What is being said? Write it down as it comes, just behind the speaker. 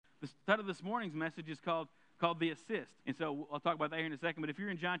The title of this morning's message is called The Assist. And so I'll talk about that here in a second. But if you're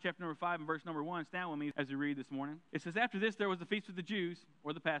in John chapter number 5 and verse number 1, stand with me as we read this morning. It says, after this there was the feast of the Jews,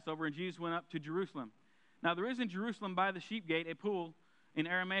 or the Passover, and Jesus went up to Jerusalem. Now there is in Jerusalem by the sheep gate a pool in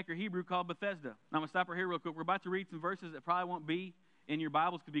Aramaic or Hebrew called Bethesda. Now I'm going to stop right here real quick. We're about to read some verses that probably won't be in your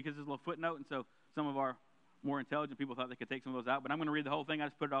Bibles because there's a little footnote, and so some of our more intelligent people thought they could take some of those out, but I'm going to read the whole thing. I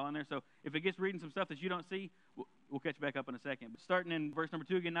just put it all in there. So if it gets reading some stuff that you don't see, we'll catch back up in a second. But starting in verse number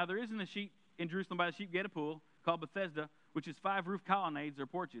 2 again, now there is in Jerusalem by the sheep gate a pool called Bethesda, which is 5 roof colonnades or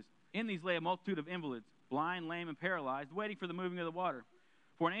porches. In these lay a multitude of invalids, blind, lame, and paralyzed, waiting for the moving of the water.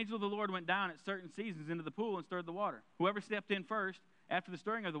 For an angel of the Lord went down at certain seasons into the pool and stirred the water. Whoever stepped in first, after the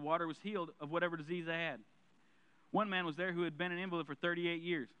stirring of the water, was healed of whatever disease they had. One man was there who had been an invalid for 38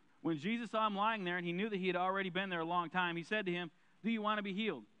 years. When Jesus saw him lying there, and he knew that he had already been there a long time, he said to him, do you want to be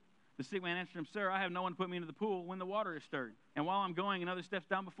healed? The sick man answered him, sir, I have no one to put me into the pool when the water is stirred. And while I'm going, another steps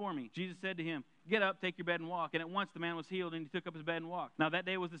down before me. Jesus said to him, get up, take your bed and walk. And at once the man was healed, and he took up his bed and walked. Now that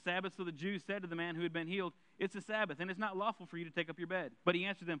day was the Sabbath, so the Jews said to the man who had been healed, it's the Sabbath, and it's not lawful for you to take up your bed. But he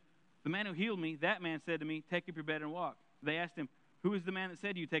answered them, the man who healed me, that man said to me, take up your bed and walk. They asked him, who is the man that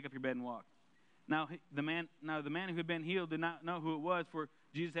said to you, take up your bed and walk? Now the man who had been healed did not know who it was, for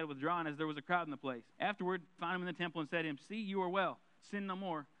Jesus had withdrawn as there was a crowd in the place. Afterward, found him in the temple and said to him, see, you are well. Sin no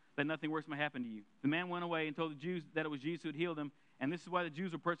more, that nothing worse may happen to you. The man went away and told the Jews that it was Jesus who had healed him, and this is why the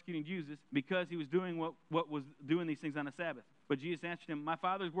Jews were persecuting Jesus, because he was doing what was doing these things on the Sabbath. But Jesus answered him, my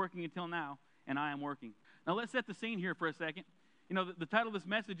Father is working until now, and I am working. Now let's set the scene here for a second. You know, the title of this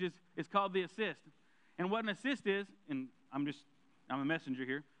message is called The Assist. And what an assist is, and I'm a messenger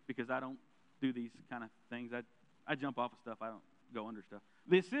here because I don't do these kind of things. I jump off of stuff. I don't go under stuff.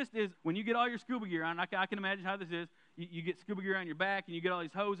 The assist is when you get all your scuba gear on. I can imagine how this is. You get scuba gear on your back, and you get all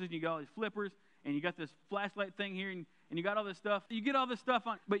these hoses, and you got all these flippers, and you got this flashlight thing here, and you got all this stuff. You get all this stuff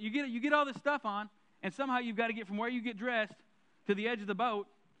on, but you get all this stuff on, and somehow you've got to get from where you get dressed to the edge of the boat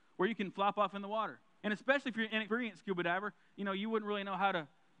where you can flop off in the water. And especially if you're an inexperienced scuba diver, you know, you wouldn't really know how to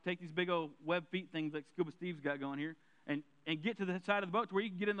take these big old web feet things like Scuba Steve's got going here and get to the side of the boat to where you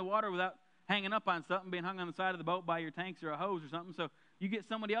can get in the water without hanging up on something, being hung on the side of the boat by your tanks or a hose or something. So you get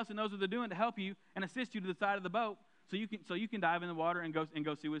somebody else that knows what they're doing to help you and assist you to the side of the boat so you can dive in the water and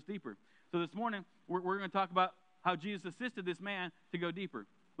go see what's deeper. So this morning, we're going to talk about how Jesus assisted this man to go deeper.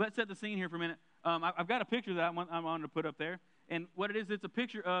 Let's set the scene here for a minute. I've got a picture that I wanted to put up there. And what it is, it's a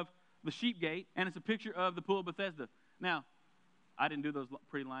picture of the sheep gate, and it's a picture of the pool of Bethesda. Now, I didn't do those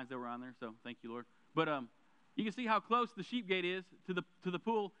pretty lines that were on there, so thank you, Lord. But you can see how close the sheep gate is to the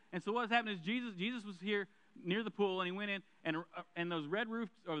pool. And so what's happened is Jesus was here near the pool, and he went in, and those red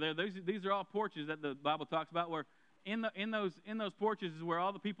roofs over there, these are all porches that the Bible talks about, where in those porches is where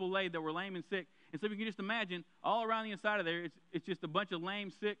all the people laid that were lame and sick. And so if you can just imagine, all around the inside of there, it's just a bunch of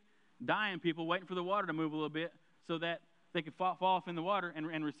lame, sick, dying people waiting for the water to move a little bit so that they could fall off in the water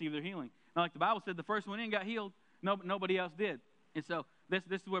and receive their healing. Now, like the Bible said, the first one in got healed. Nobody else did. And so this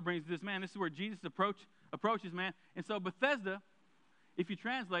is what brings this man. This is where Jesus approaches man. And so Bethesda, if you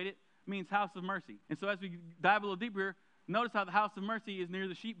translate it, means house of mercy. And so as we dive a little deeper here, notice how the house of mercy is near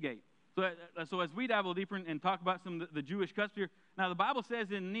the sheep gate. So as we dive a little deeper and talk about some of the Jewish customs here, now the Bible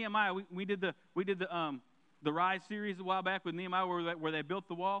says in Nehemiah, we did the Rise series a while back with Nehemiah where they built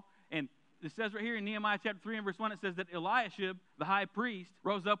the wall, and it says right here in Nehemiah chapter 3 and verse 1, it says that Eliashib, the high priest,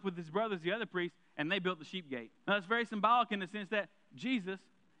 rose up with his brothers, the other priests, and they built the sheep gate. Now that's very symbolic in the sense that Jesus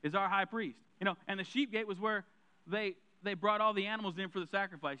is our high priest. You know, and the sheep gate was where they brought all the animals in for the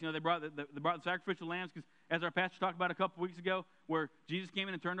sacrifice. You know, they brought the sacrificial lambs, because as our pastor talked about a couple weeks ago, where Jesus came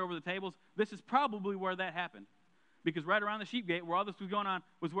in and turned over the tables, this is probably where that happened. Because right around the sheep gate, where all this was going on,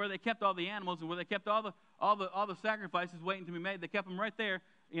 was where they kept all the animals and where they kept all the sacrifices waiting to be made. They kept them right there,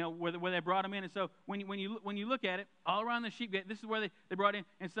 you know, where they brought them in. And so when you look at it, all around the sheep gate, this is where they brought in.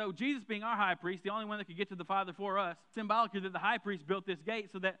 And so Jesus, being our high priest, the only one that could get to the Father for us, symbolically that the high priest built this gate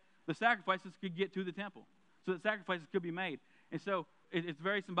so that the sacrifices could get to the temple, so that sacrifices could be made. And so it's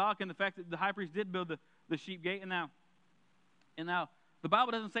very symbolic in the fact that the high priest did build the sheep gate. And now the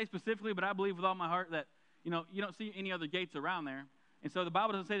Bible doesn't say specifically, but I believe with all my heart that, you know, you don't see any other gates around there. And so the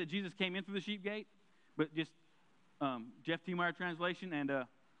Bible doesn't say that Jesus came in through the sheep gate, but just Jeff T. Meyer translation. And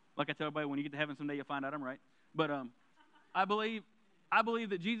like I tell everybody, when you get to heaven someday, you'll find out I'm right. But I believe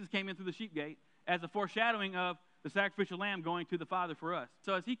that Jesus came in through the sheep gate as a foreshadowing of the sacrificial lamb going to the Father for us.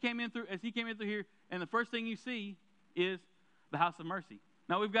 So as he came in through here, and the first thing you see is the house of mercy.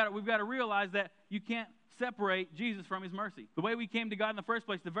 Now we've got to realize that you can't separate Jesus from his mercy. The way we came to God in the first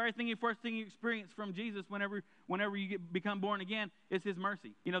place, the first thing you experience from Jesus whenever you become born again is his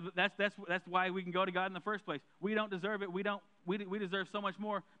mercy. You know, that's why we can go to God in the first place. We don't deserve it. We deserve so much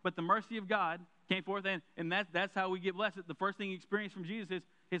more, but the mercy of God came forth, and that's how we get blessed. The first thing you experience from Jesus is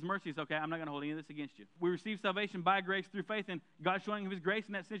his mercy. Is okay, I'm not going to hold any of this against you. We receive salvation by grace through faith, and God showing his grace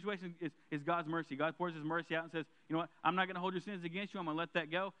in that situation is God's mercy. God pours his mercy out and says, you know what, I'm not going to hold your sins against you. I'm going to let that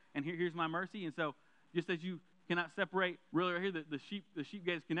go, and here's my mercy. And so just as you cannot separate, really right here, the sheep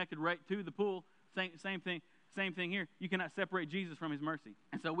gate is connected right to the pool, same thing here. You cannot separate Jesus from his mercy.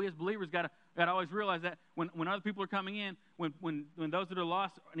 And so we as believers got to always realize that when other people are coming in, when those that are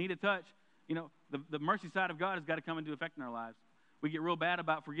lost need a touch, you know, the mercy side of God has got to come into effect in our lives. We get real bad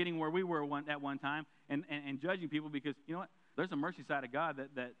about forgetting where we were at one time and judging people because, you know what, there's a mercy side of God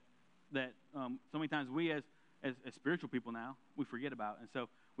that so many times we as spiritual people now, we forget about. And so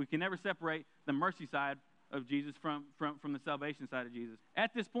we can never separate the mercy side of Jesus from the salvation side of Jesus.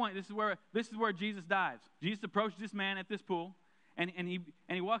 At this point, this is where Jesus dives. Jesus approaches this man at this pool, and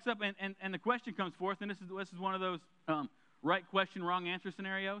he walks up, and the question comes forth, and this is one of those right question, wrong answer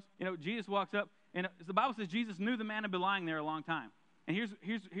scenarios. You know, Jesus walks up, and the Bible says Jesus knew the man had been lying there a long time. And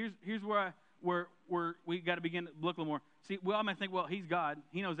here's where we got to begin to look a little more. See, we all might think, well, he's God,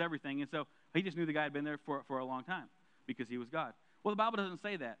 he knows everything, and so he just knew the guy had been there for a long time because he was God. Well, the Bible doesn't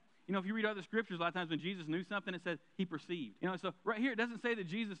say that. You know, if you read other scriptures, a lot of times when Jesus knew something, it says he perceived. You know, so right here, it doesn't say that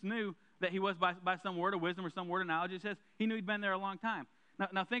Jesus knew that he was by some word of wisdom or some word of knowledge. It says he knew he'd been there a long time.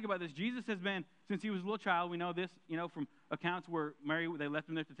 Now think about this. Jesus has been, since he was a little child, we know this, you know, from accounts where Mary, they left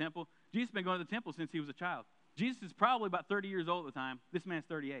him there at the temple. Jesus has been going to the temple since he was a child. Jesus is probably about 30 years old at the time. This man's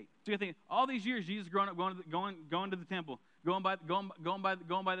 38. So you think, all these years, Jesus growing up, going to the temple, going by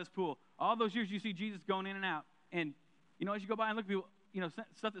this pool. All those years you see Jesus going in and out. And, you know, as you go by and look at people, you know,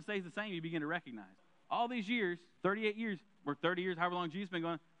 stuff that stays the same, you begin to recognize. All these years, 38 years, or 30 years, however long Jesus has been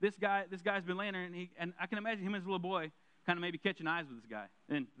going, this guy's been laying there, and I can imagine him as a little boy kind of maybe catching eyes with this guy.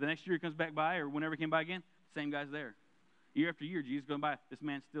 Then the next year he comes back by, or whenever he came by again, same guy's there. Year after year, Jesus going by, this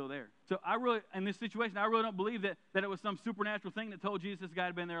man's still there. So in this situation, I really don't believe that it was some supernatural thing that told Jesus this guy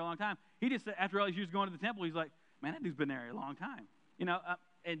had been there a long time. He just, after all these years going to the temple, he's like, man, that dude's been there a long time. You know,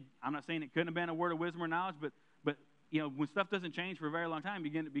 and I'm not saying it couldn't have been a word of wisdom or knowledge, but you know, when stuff doesn't change for a very long time,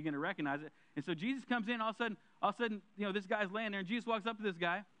 you begin to recognize it. And so Jesus comes in, all of a sudden, you know, this guy's laying there, and Jesus walks up to this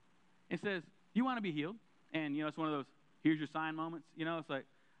guy and says, you want to be healed? And, you know, it's one of those, here's your sign moments. You know, it's like,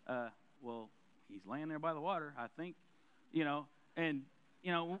 well, he's laying there by the water, I think, you know, and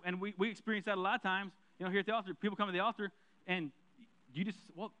we experience that a lot of times, you know, here at the altar. People come to the altar, and you just,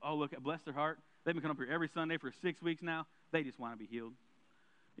 well, oh, look, bless their heart. They've been coming up here every Sunday for 6 weeks now. They just want to be healed.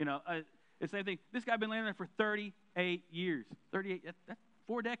 You know, the same thing. This guy been laying there for 38 years. 38, that's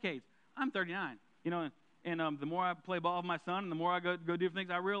 4 decades. I'm 39. You know, and the more I play ball with my son and the more I go do different things,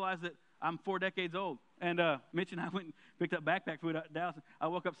 I realize that I'm 4 decades old. And Mitch and I went and picked up backpack food out in Dallas. I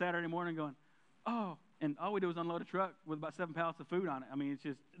woke up Saturday morning going, oh, and all we did was unload a truck with about 7 pallets of food on it. I mean, it's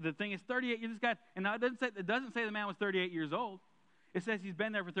just, the thing is 38 years, this guy, and now it doesn't say the man was 38 years old. It says he's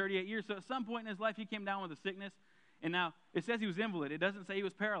been there for 38 years. So at some point in his life, he came down with a sickness. And now it says he was invalid. It doesn't say he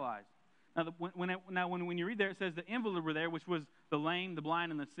was paralyzed. Now, when you read there, it says the invalid were there, which was the lame, the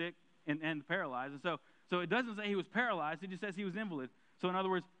blind, and the sick, and the paralyzed. And so it doesn't say he was paralyzed. It just says he was invalid. So in other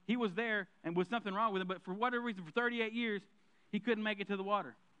words, he was there, and with something wrong with him, but for whatever reason, for 38 years, he couldn't make it to the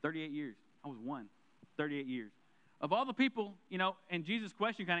water. 38 years. I was 38 years. Of all the people, you know, and Jesus'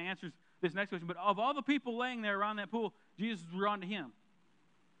 question kind of answers this next question, but of all the people laying there around that pool, Jesus was drawn to him.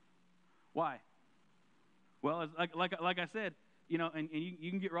 Why? Well, like I said, you know, and you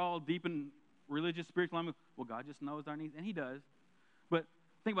can get all deep in religious, spiritual, well, God just knows our needs, and he does. But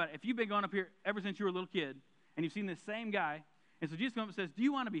think about it. If you've been going up here ever since you were a little kid, and you've seen this same guy, and so Jesus comes and says, do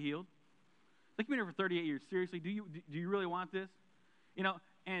you want to be healed? Like, you've been here for 38 years. Seriously, do you really want this? You know,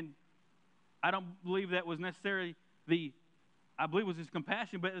 and I don't believe that was necessarily I believe it was his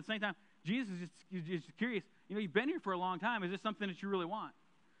compassion, but at the same time, Jesus is just curious. You know, you've been here for a long time. Is this something that you really want?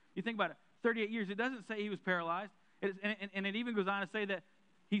 You think about it. 38 years. It doesn't say he was paralyzed. And it even goes on to say that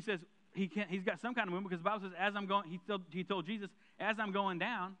he says he's got some kind of movement, because the Bible says, as I'm going, he told Jesus, as I'm going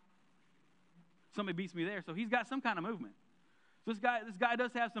down, somebody beats me there. So he's got some kind of movement. So this guy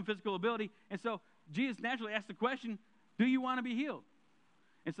does have some physical ability. And so Jesus naturally asked the question, do you want to be healed?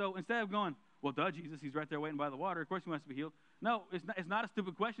 And so instead of going, well, duh, Jesus, he's right there waiting by the water, of course he wants to be healed. No, it's not a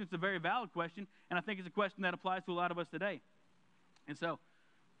stupid question. It's a very valid question. And I think it's a question that applies to a lot of us today. And so,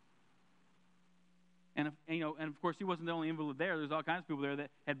 and of course, he wasn't the only invalid there. There's all kinds of people there that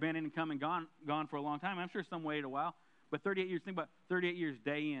had been in and come and gone for a long time. I'm sure some waited a while. But 38 years, think about 38 years,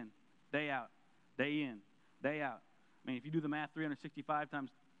 day in, day out, day in, day out. I mean, if you do the math, 365 times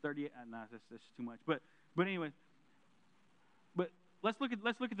 38, no, that's too much. But anyway, but let's look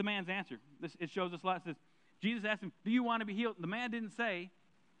at the man's answer. It shows us a lot. It says, Jesus asked him, do you want to be healed? The man didn't say,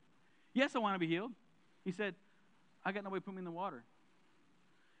 yes, I want to be healed. He said, I got nobody to put me in the water.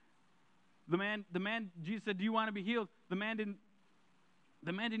 The man, Jesus said, do you want to be healed? The man didn't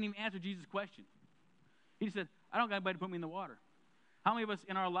even answer Jesus' question. He just said, I don't got anybody to put me in the water. How many of us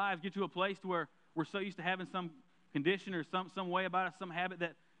in our lives get to a place to where we're so used to having some condition or some way about us, some habit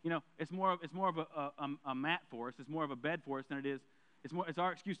that, it's more of a mat for us. It's more of a bed for us than it is. It's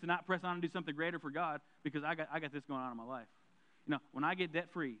our excuse to not press on and do something greater for God because I got this going on in my life. When I get debt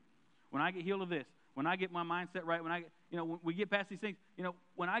free, when I get healed of this, when I get my mindset right, when when we get past these things,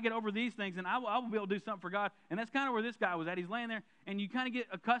 when I get over these things, then I will be able to do something for God. And that's kind of where this guy was at. He's laying there, and you kind of get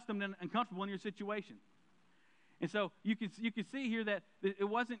accustomed and comfortable in your situation. And so you can see here that it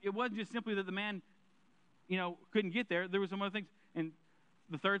wasn't just simply that the man, couldn't get there. There were some other things. And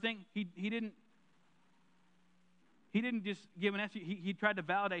the third thing, he didn't just give an answer. He tried to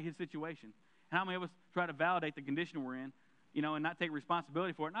validate his situation. And how many of us try to validate the condition we're in, and not take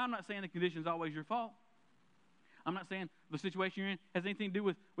responsibility for it? Now, I'm not saying the condition is always your fault. I'm not saying the situation you're in has anything to do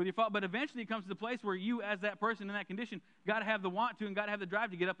with your fault. But eventually it comes to the place where you, as that person in that condition, got to have the want to and got to have the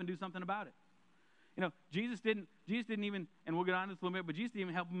drive to get up and do something about it. Jesus didn't even, and we'll get on to this a little bit, but Jesus didn't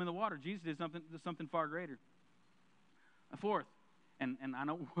even help him in the water. Jesus did something far greater. A fourth, and I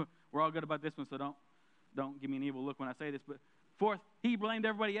know we're all good about this one, so don't give me an evil look when I say this, but fourth, he blamed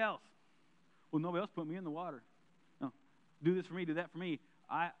everybody else. Well, nobody else put me in the water. No, do this for me, do that for me.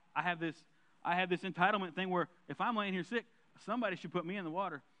 I have this entitlement thing where if I'm laying here sick, somebody should put me in the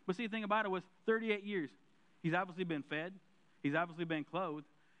water. But see, the thing about it was 38 years. He's obviously been fed. He's obviously been clothed.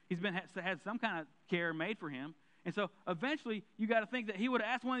 He's had some kind of care made for him. And so eventually you got to think that he would have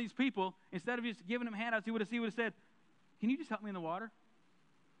asked one of these people, instead of just giving him handouts, he would have said, can you just help me in the water?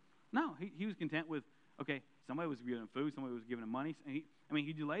 No, he was content with, okay, somebody was giving him food, somebody was giving him money. And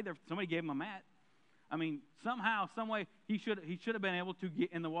he delayed there. Somebody gave him a mat. Somehow, some way, he should have been able to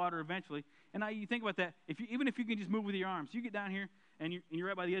get in the water eventually. And now you think about that. Even if you can just move with your arms, you get down here and you're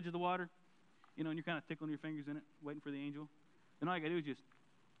right by the edge of the water, and you're kind of tickling your fingers in it, waiting for the angel. Then all you got to do is just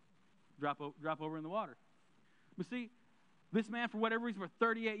drop over in the water. But see, this man, for whatever reason, for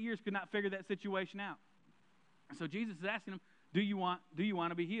 38 years, could not figure that situation out. And so Jesus is asking him, do you want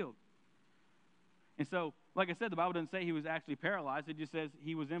to be healed? And so, like I said, the Bible doesn't say he was actually paralyzed. It just says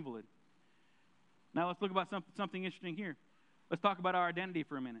he was invalid. Now let's look about something interesting here. Let's talk about our identity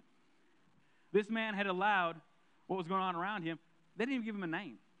for a minute. This man had allowed what was going on around him. They didn't even give him a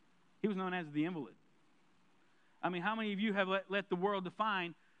name. He was known as the invalid. How many of you have let the world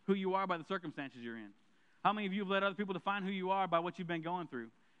define who you are by the circumstances you're in? How many of you have let other people define who you are by what you've been going through?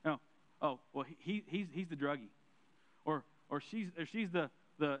 He's the druggie, or she's the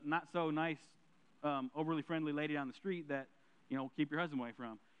not so nice, overly friendly lady down the street that keep your husband away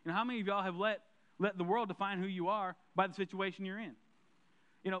from. How many of y'all have let the world define who you are by the situation you're in?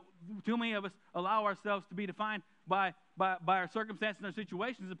 Too many of us allow ourselves to be defined by our circumstances and our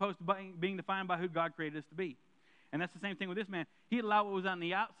situations as opposed to being defined by who God created us to be. And that's the same thing with this man. He allowed what was on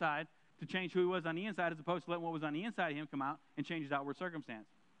the outside to change who he was on the inside as opposed to letting what was on the inside of him come out and change his outward circumstance.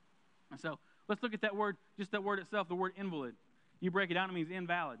 And so let's look at that word, just that word itself, the word invalid. You break it down, it means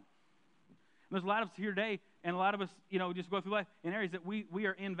invalid. And there's a lot of us here today, and a lot of us, just go through life in areas that we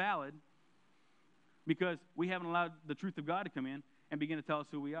are invalid because we haven't allowed the truth of God to come in and begin to tell us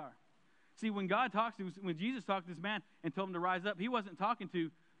who we are. See, when Jesus talked to this man and told him to rise up, he wasn't talking to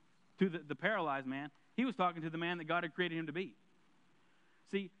the paralyzed man. He was talking to the man that God had created him to be.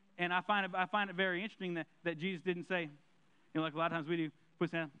 See, and I find it very interesting that Jesus didn't say, like a lot of times we do,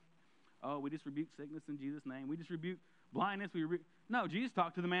 put down, we just rebuke sickness in Jesus' name. We just rebuke blindness. No, Jesus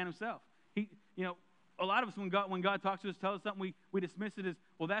talked to the man himself. A lot of us, when God talks to us, tells us something, we dismiss it as,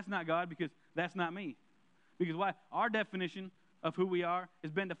 well, that's not God because that's not me. Because why? Our definition of who we are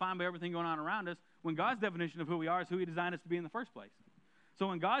has been defined by everything going on around us, when God's definition of who we are is who he designed us to be in the first place. So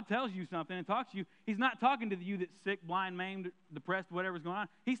when God tells you something and talks to you, he's not talking to you that's sick, blind, maimed, depressed, whatever's going on.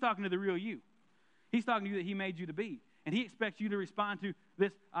 He's talking to the real you. He's talking to you that he made you to be. And he expects you to respond to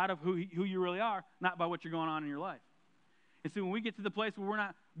this out of who you really are, not by what you're going on in your life. And so when we get to the place where we're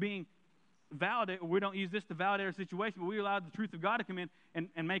not being validated, we don't use this to validate our situation, but we allow the truth of God to come in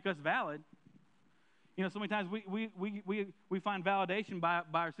and make us valid. So many times we find validation by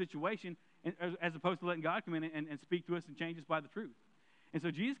our situation as opposed to letting God come in and speak to us and change us by the truth. And so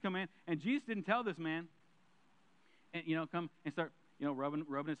Jesus come in, and Jesus didn't tell this man, and come and start rubbing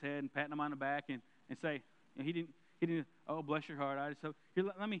his head and patting him on the back and say, he He didn't, oh, bless your heart. I just hope, here,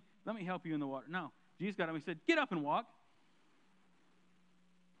 let me help you in the water. No, Jesus got up and he said, get up and walk.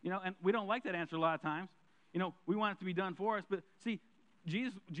 You know, and we don't like that answer a lot of times. You know, we want it to be done for us. But see,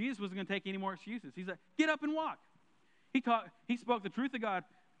 Jesus wasn't going to take any more excuses. He's like, get up and walk. He spoke the truth of God,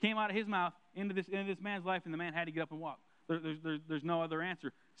 came out of his mouth into this man's life, and the man had to get up and walk. There's no other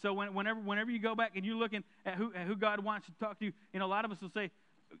answer. So whenever you go back and you're looking at who God wants to talk to you, you know, a lot of us will say,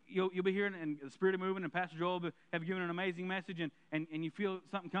 you'll be hearing and the Spirit of moving, and Pastor Joel have given an amazing message, and you feel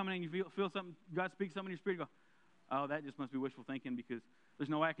something coming, and you feel something, God speaks something in your spirit, you go, oh, that just must be wishful thinking, because there's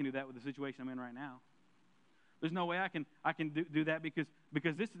no way I can do that with the situation I'm in right now. There's no way I can do that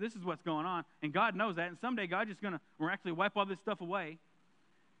because this is what's going on, and God knows that, and someday God's just going to miraculously wipe all this stuff away.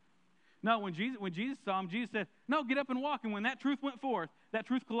 No, when Jesus saw him, Jesus said, no, get up and walk. And when that truth went forth, that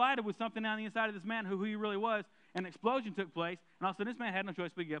truth collided with something on the inside of this man who he really was, and an explosion took place, and all of a sudden this man had no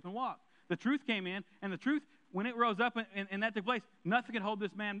choice but to get up and walk. The truth came in, and the truth, when it rose up and that took place, nothing could hold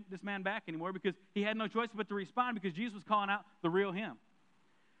this man back anymore, because he had no choice but to respond, because Jesus was calling out the real him.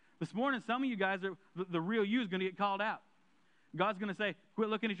 This morning, some of you guys, the real you is going to get called out. God's going to say, quit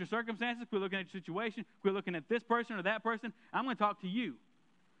looking at your circumstances, quit looking at your situation, quit looking at this person or that person. I'm going to talk to you.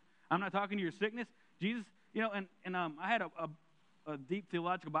 I'm not talking to your sickness. Jesus, you know, and I had a deep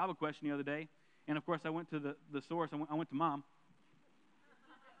theological Bible question the other day, and of course I went to the source. I went to Mom.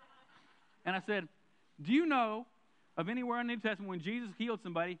 And I said, do you know of anywhere in the New Testament when Jesus healed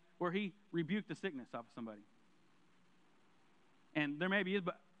somebody where he rebuked the sickness off of somebody? And there maybe is,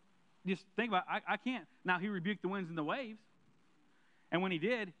 but just think about it. I can't. Now, he rebuked the winds and the waves. And when he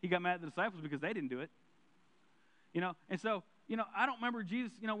did, he got mad at the disciples because they didn't do it. You know, and so, you know, I don't remember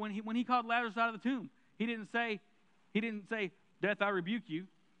Jesus, you know, when he called Lazarus out of the tomb, he didn't say, death, I rebuke you.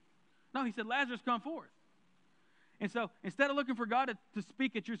 No, he said, Lazarus, come forth. And so instead of looking for God to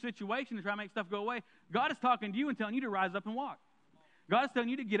speak at your situation and try to make stuff go away, God is talking to you and telling you to rise up and walk. God is telling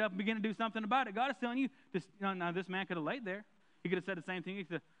you to get up and begin to do something about it. God is telling you, now this man could have laid there. He could have said the same thing. He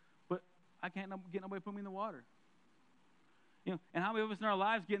could have, but I can't get nobody to put me in the water. You know, and how many of us in our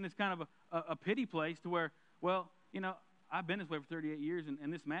lives get in this kind of a pity place to where, well, you know, I've been this way for 38 years,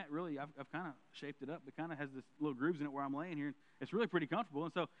 and this mat, really, I've kind of shaped it up. It kind of has this little grooves in it where I'm laying here, and it's really pretty comfortable.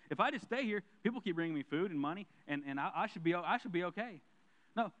 And so if I just stay here, people keep bringing me food and money, and I should be okay.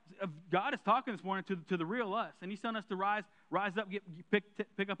 No, God is talking this morning to the real us, and he's telling us to rise up,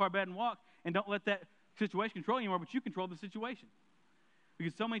 pick up our bed and walk, and don't let that situation control you anymore, but you control the situation.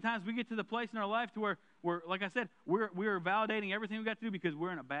 Because so many times we get to the place in our life to where we're, like I said, we're validating everything we got to do because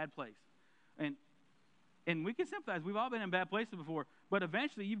we're in a bad place. And we can sympathize. We've all been in bad places before. But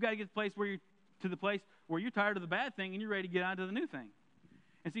eventually, you've got to get to the place where you're tired of the bad thing and you're ready to get on to the new thing.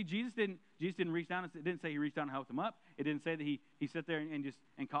 And see, Jesus didn't reach down. It didn't say he reached down and helped him up. It didn't say that he sat there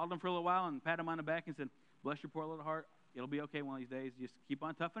and called him for a little while and pat him on the back and said, bless your poor little heart. It'll be okay one of these days. Just keep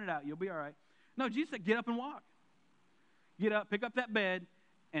on toughing it out. You'll be all right. No, Jesus said, get up and walk. Get up, pick up that bed,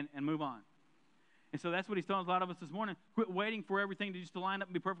 and move on. And so that's what he's telling a lot of us this morning. Quit waiting for everything to line up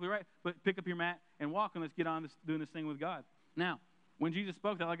and be perfectly right, but pick up your mat and walk, and let's get on doing this thing with God. Now, when Jesus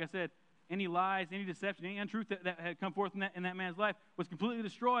spoke that, like I said, any lies, any deception, any untruth that had come forth in that man's life was completely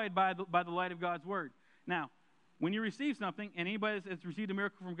destroyed by the light of God's word. Now, when you receive something, and anybody that's received a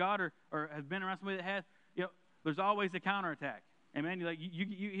miracle from God or has been around somebody that has, you know, there's always a counterattack. Amen.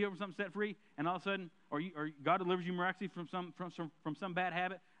 You hear from something set free, and all of a sudden, or God delivers you miraculously from some bad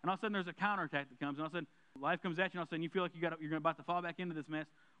habit, and all of a sudden there's a counterattack that comes, and all of a sudden life comes at you, and all of a sudden you feel like you're about to fall back into this mess.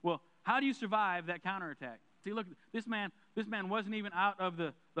 Well, how do you survive that counterattack? See, look, this man wasn't even out of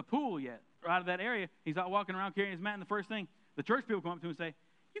the pool yet, or out of that area. He's out walking around carrying his mat, and the first thing the church people come up to him and say,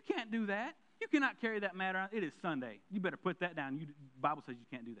 "You can't do that. You cannot carry that mat around. It is Sunday. You better put that down. The Bible says you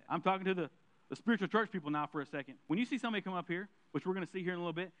can't do that." I'm talking to the spiritual church people now for a second. When you see somebody come up here, which we're going to see here in a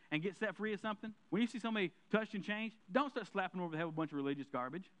little bit, and get set free of something, when you see somebody touched and changed, don't start slapping over the head with a bunch of religious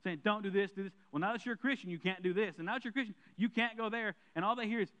garbage, saying, don't do this, do this. Well, now that you're a Christian, you can't do this. And now that you're a Christian, you can't go there. And all they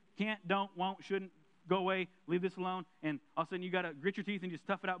hear is can't, don't, won't, shouldn't, go away, leave this alone. And all of a sudden you got to grit your teeth and just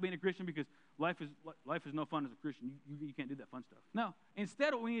tough it out being a Christian because life is no fun as a Christian. You can't do that fun stuff. No.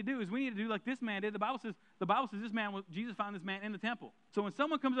 Instead, what we need to do is we need to do like this man did. The Bible says Jesus found this man in the temple. So when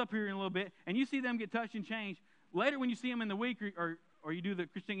someone comes up here in a little bit and you see them get touched and changed, later when you see them in the week or you do the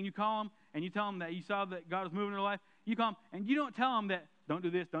Christian thing and you call them and you tell them that you saw that God was moving in their life, you call them and you don't tell them that don't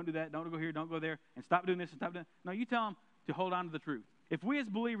do this, don't do that, don't go here, don't go there, and stop doing this and stop doing that. No, you tell them to hold on to the truth. If we as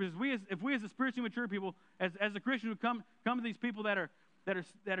believers, if we as the spiritually mature people, as a Christian would come to these people that are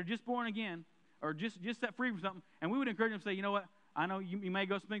just born again or just set free from something, and we would encourage them to say, you know what, I know you may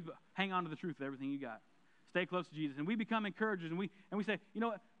go some things, but hang on to the truth of everything you got. Stay close to Jesus. And we become encouragers, and we say, you know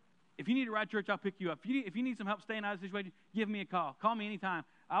what, If you need a ride to church, I'll pick you up. If you need some help staying out of the situation, give me a call. Call me anytime.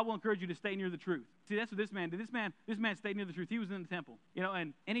 I will encourage you to stay near the truth. See, that's what this man did. This man stayed near the truth. He was in the temple.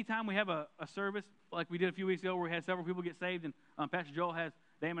 And anytime we have a service, like we did a few weeks ago where we had several people get saved, and Pastor Joel has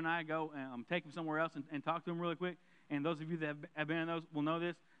Damon and I go and take them somewhere else and talk to them really quick. And those of you that have been in those will know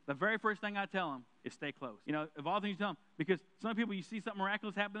this. The very first thing I tell them is stay close. Of all things you tell them, because some people, you see something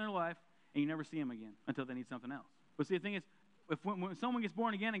miraculous happen in their life, and you never see them again until they need something else. But see, the thing is, when someone gets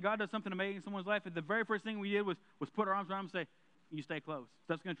born again and God does something amazing in someone's life, the very first thing we did was put our arms around them and say, you stay close.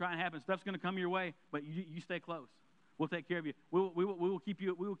 Stuff's going to try and happen. Stuff's going to come your way, but you stay close. We'll take care of you. We will keep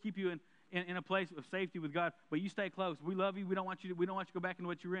you in a place of safety with God, but you stay close. We love you. We don't want you to go back into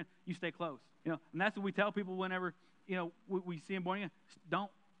what you were in. You stay close. And that's what we tell people whenever we see them born again.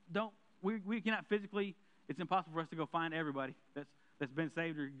 We cannot physically. It's impossible for us to go find everybody that's been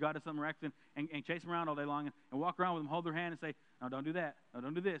saved or God does something miraculous and chase them around all day long and walk around with them, hold their hand and say, no, don't do that. No,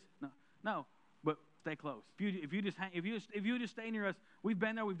 don't do this. No. But stay close. If you just stay near us, we've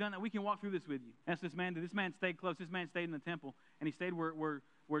been there, we've done that. We can walk through this with you. That's this man. This man stayed close. This man stayed in the temple, and he stayed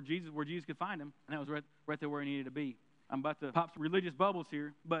where Jesus could find him, and that was right there where he needed to be. I'm about to pop some religious bubbles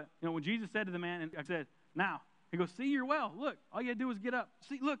here, but when Jesus said to the man, and I said, now, he goes, see, you're well. Look, all you got to do is get up.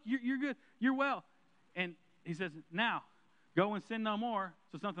 See, look, you're good. You're well. And he says, now, go and sin no more,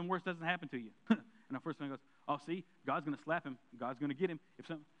 so something worse doesn't happen to you. And the first one goes, oh, see, God's going to slap him. God's going to get him.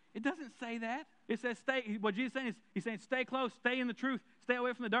 It doesn't say that. It says stay. What Jesus is saying is, he's saying stay close, stay in the truth, stay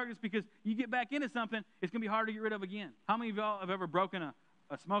away from the darkness, because you get back into something, it's going to be hard to get rid of again. How many of y'all have ever broken a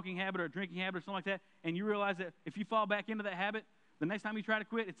smoking habit or a drinking habit or something like that, and you realize that if you fall back into that habit, the next time you try to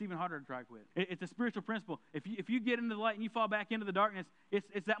quit, it's even harder to try to quit. It's a spiritual principle. If you get into the light and you fall back into the darkness,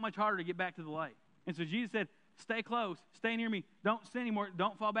 it's that much harder to get back to the light. And so Jesus said, stay close, stay near me, don't sin anymore,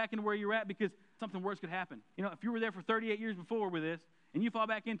 don't fall back into where you're at, because something worse could happen. If you were there for 38 years before with this, and you fall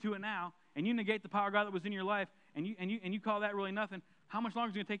back into it now, and you negate the power of God that was in your life, and you call that really nothing, how much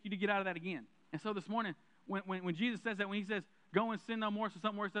longer is it going to take you to get out of that again? And so this morning, when Jesus says that, when he says, go and sin no more so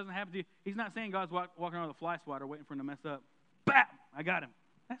something worse doesn't happen to you, he's not saying God's walking around with a fly swatter waiting for him to mess up. Bam! I got him.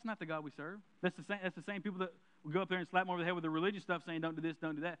 That's not the God we serve. That's the same people that will go up there and slap him over the head with the religious stuff saying, don't do this,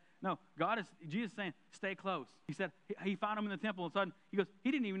 don't do that. No, Jesus is saying, stay close. He said, he found him in the temple, and suddenly, he goes,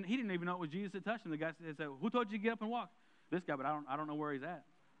 he didn't even know it was Jesus that touched him. The guy said, who told you to get up and walk? This guy, but I don't know where he's at.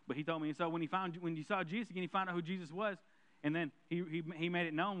 But he told me. And so when you saw Jesus again, he found out who Jesus was, and then he made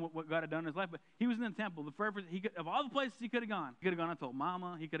it known what God had done in his life. But he was in the temple. Of all the places he could have gone and told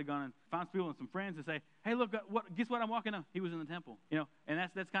Mama. He could have gone and found some people and some friends and say, hey, look, guess what I'm walking on? He was in the temple. And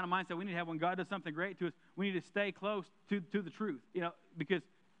that's kind of mindset we need to have when God does something great to us. We need to stay close to the truth. Because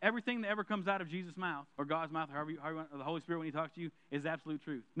everything that ever comes out of Jesus' mouth, or God's mouth, or the Holy Spirit when he talks to you, is absolute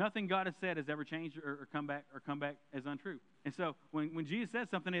truth. Nothing God has said has ever changed or come back as untrue. And so when Jesus says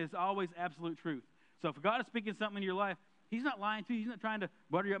something, it is always absolute truth. So if God is speaking something in your life, he's not lying to you. He's not trying to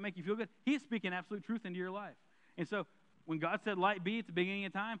butter you up, make you feel good. He is speaking absolute truth into your life. And so when God said light be at the beginning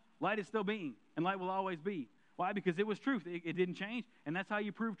of time, light is still being, and light will always be. Why? Because it was truth. It didn't change, and that's how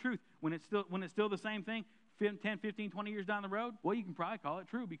you prove truth. When it's still the same thing, 10, 15, 20 years down the road, well, you can probably call it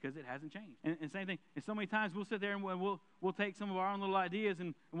true because it hasn't changed. And same thing, and so many times we'll sit there and we'll take some of our own little ideas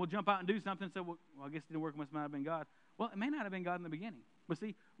and we'll jump out and do something and say, well, I guess it didn't work, must not have been God. Well, it may not have been God in the beginning. But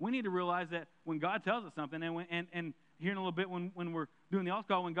see, we need to realize that when God tells us something, and here in a little bit when we're doing the altar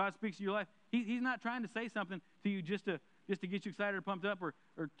call, when God speaks to your life, he's not trying to say something to you just to get you excited or pumped up or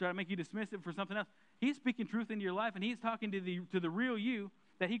try to make you dismiss it for something else. He's speaking truth into your life, and he's talking to the real you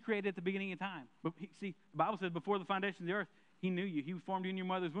that he created at the beginning of time. But see, the Bible says before the foundation of the earth, he knew you. He formed you in your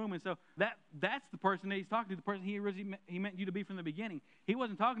mother's womb. And so that's the person that he's talking to, the person he meant you to be from the beginning. He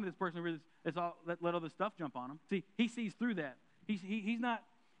wasn't talking to this person that let all this stuff jump on him. See, he sees through that. He's not.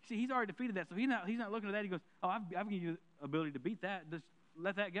 See, he's already defeated that. So he's not looking at that. He goes, oh, I've given you the ability to beat that. Just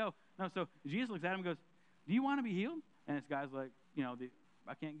let that go. No, so Jesus looks at him and goes, do you want to be healed? And this guy's like,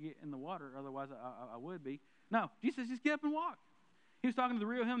 I can't get in the water, otherwise I would be. No, Jesus says, just get up and walk. He was talking to the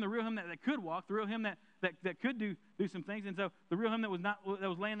real him that could walk, the real him that could do some things. And so the real him that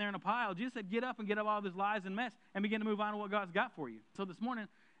was laying there in a pile, Jesus said, get up and get up all this lies and mess and begin to move on to what God's got for you. So this morning,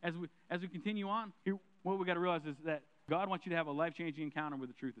 as we continue on, what we got to realize is that God wants you to have a life-changing encounter with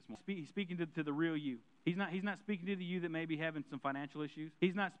the truth this morning. He's speaking to the real you. He's not speaking to the you that may be having some financial issues.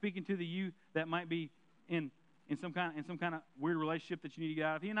 He's not speaking to the you that might be in some kind of weird relationship that you need to get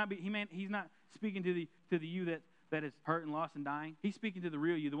out of. He's not speaking to the you that is hurt and lost and dying. He's speaking to the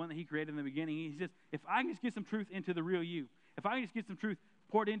real you, the one that he created in the beginning. He says, if I can just get some truth into the real you, if I can just get some truth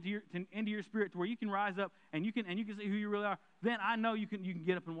poured into your spirit to where you can rise up and you can see who you really are, then I know you can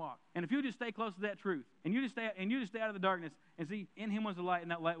get up and walk. And if you just stay close to that truth, and you just stay out of the darkness, and see, in him was the light,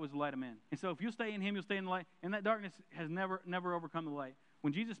 and that light was the light of men. And so if you stay in him, you'll stay in the light, and that darkness has never overcome the light.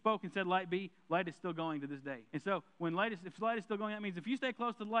 When Jesus spoke and said, "Light be," light is still going to this day. And so if light is still going, that means if you stay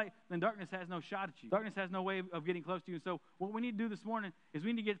close to the light, then darkness has no shot at you. Darkness has no way of getting close to you. And so what we need to do this morning is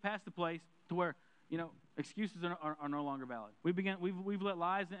we need to get past the place to where, excuses are no longer valid. We've let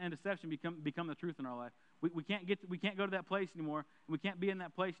lies and deception become the truth in our life. We can't go to that place anymore, and we can't be in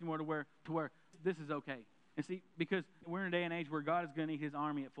that place anymore to where this is okay. And see, because we're in a day and age where God is going to need his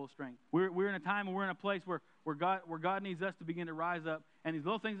army at full strength. We're in a time and we're in a place where God needs us to begin to rise up, and these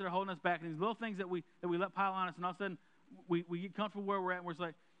little things that are holding us back, and these little things that we let pile on us, and all of a sudden we get comfortable where we're at, and we're just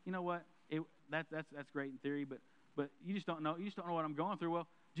like, you know what, that's great in theory, but you just don't know what I'm going through. Well,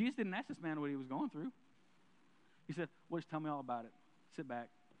 Jesus didn't ask this man what he was going through. He said, well, just tell me all about it. Sit back.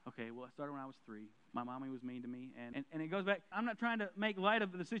 Okay, well, it started when I was 3. My mommy was mean to me. And it goes back. I'm not trying to make light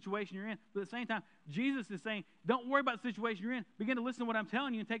of the situation you're in, but at the same time, Jesus is saying, don't worry about the situation you're in. Begin to listen to what I'm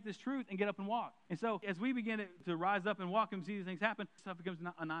telling you and take this truth and get up and walk. And so as we begin to rise up and walk and see these things happen, stuff becomes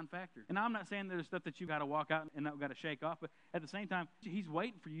a non-factor. And I'm not saying there's stuff that you've got to walk out and not got to shake off, but at the same time, he's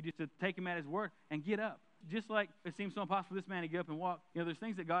waiting for you to take him at his word and get up. Just like it seems so impossible for this man to get up and walk, there's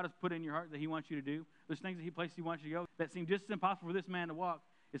things that God has put in your heart that he wants you to do. There's things that places he wants you to go that seem just as impossible for this man to walk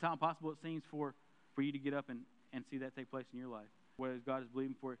is how impossible it seems for you to get up and see that take place in your life. Whereas God is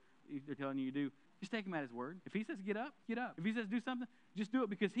believing for it, they're telling you to do, just take him at his word. If he says get up, get up. If he says do something, just do it,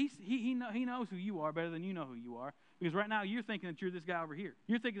 because he knows who you are better than you know who you are. Because right now you're thinking that you're this guy over here.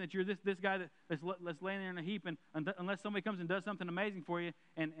 You're thinking that you're this guy that's laying there in a heap, and unless somebody comes and does something amazing for you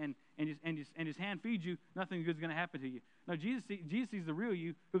and just hand feeds you, nothing good's going to happen to you. No, Jesus sees the real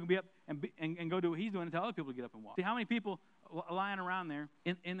you who can be up and go do what he's doing and tell other people to get up and walk. See how many people lying around there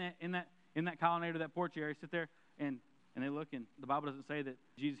in that colonnade or that porch area sit there and they look, and the Bible doesn't say that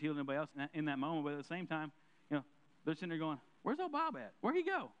Jesus healed anybody else in that moment, but at the same time, they're sitting there going, where's old Bob at? Where'd he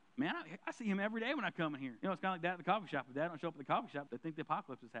go? Man, I see him every day when I come in here. It's kind of like that at the coffee shop. If Dad don't show up at the coffee shop, they think the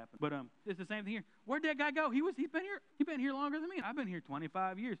apocalypse has happened. But it's the same thing here. Where'd that guy go? He's been here longer than me. I've been here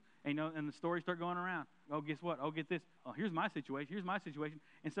 25 years. And the stories start going around. Oh, guess what? Oh, get this. Oh, here's my situation.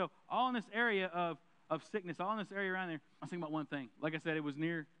 And so all in this area of sickness, all in this area around there, I was thinking about one thing. Like I said, it was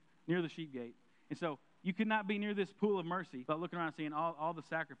near the sheep gate. And so you could not be near this pool of mercy without looking around and seeing all the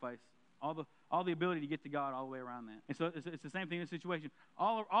sacrifice, all the ability to get to God all the way around that. And so it's the same thing in this situation.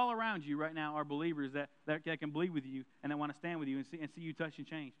 All around you right now are believers that can believe with you and that want to stand with you and see you touch and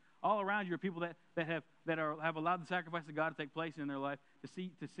change. All around you are people that have allowed the sacrifice of God to take place in their life to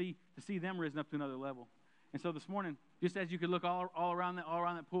see them risen up to another level. And so this morning, just as you could look all around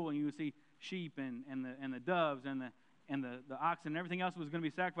that pool, and you would see sheep and the doves and the oxen and everything else that was going to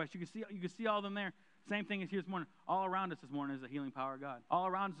be sacrificed, you could see all of them there. Same thing is here this morning. All around us this morning is the healing power of God. All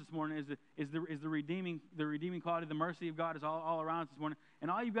around us this morning is the redeeming quality, the mercy of God is all around us this morning. And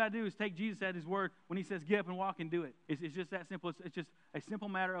all you've got to do is take Jesus at his word when he says get up and walk and do it. It's just that simple. It's just a simple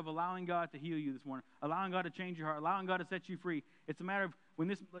matter of allowing God to heal you this morning, allowing God to change your heart, allowing God to set you free. It's a matter of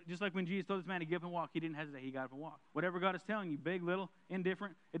just like when Jesus told this man to get up and walk, he didn't hesitate. He got up and walked. Whatever God is telling you, big, little,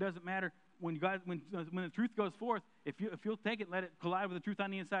 indifferent, it doesn't matter. When the truth goes forth, if you'll take it, let it collide with the truth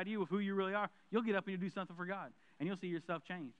on the inside of you of who you really are, you'll get up and you'll do something for God, and you'll see yourself change.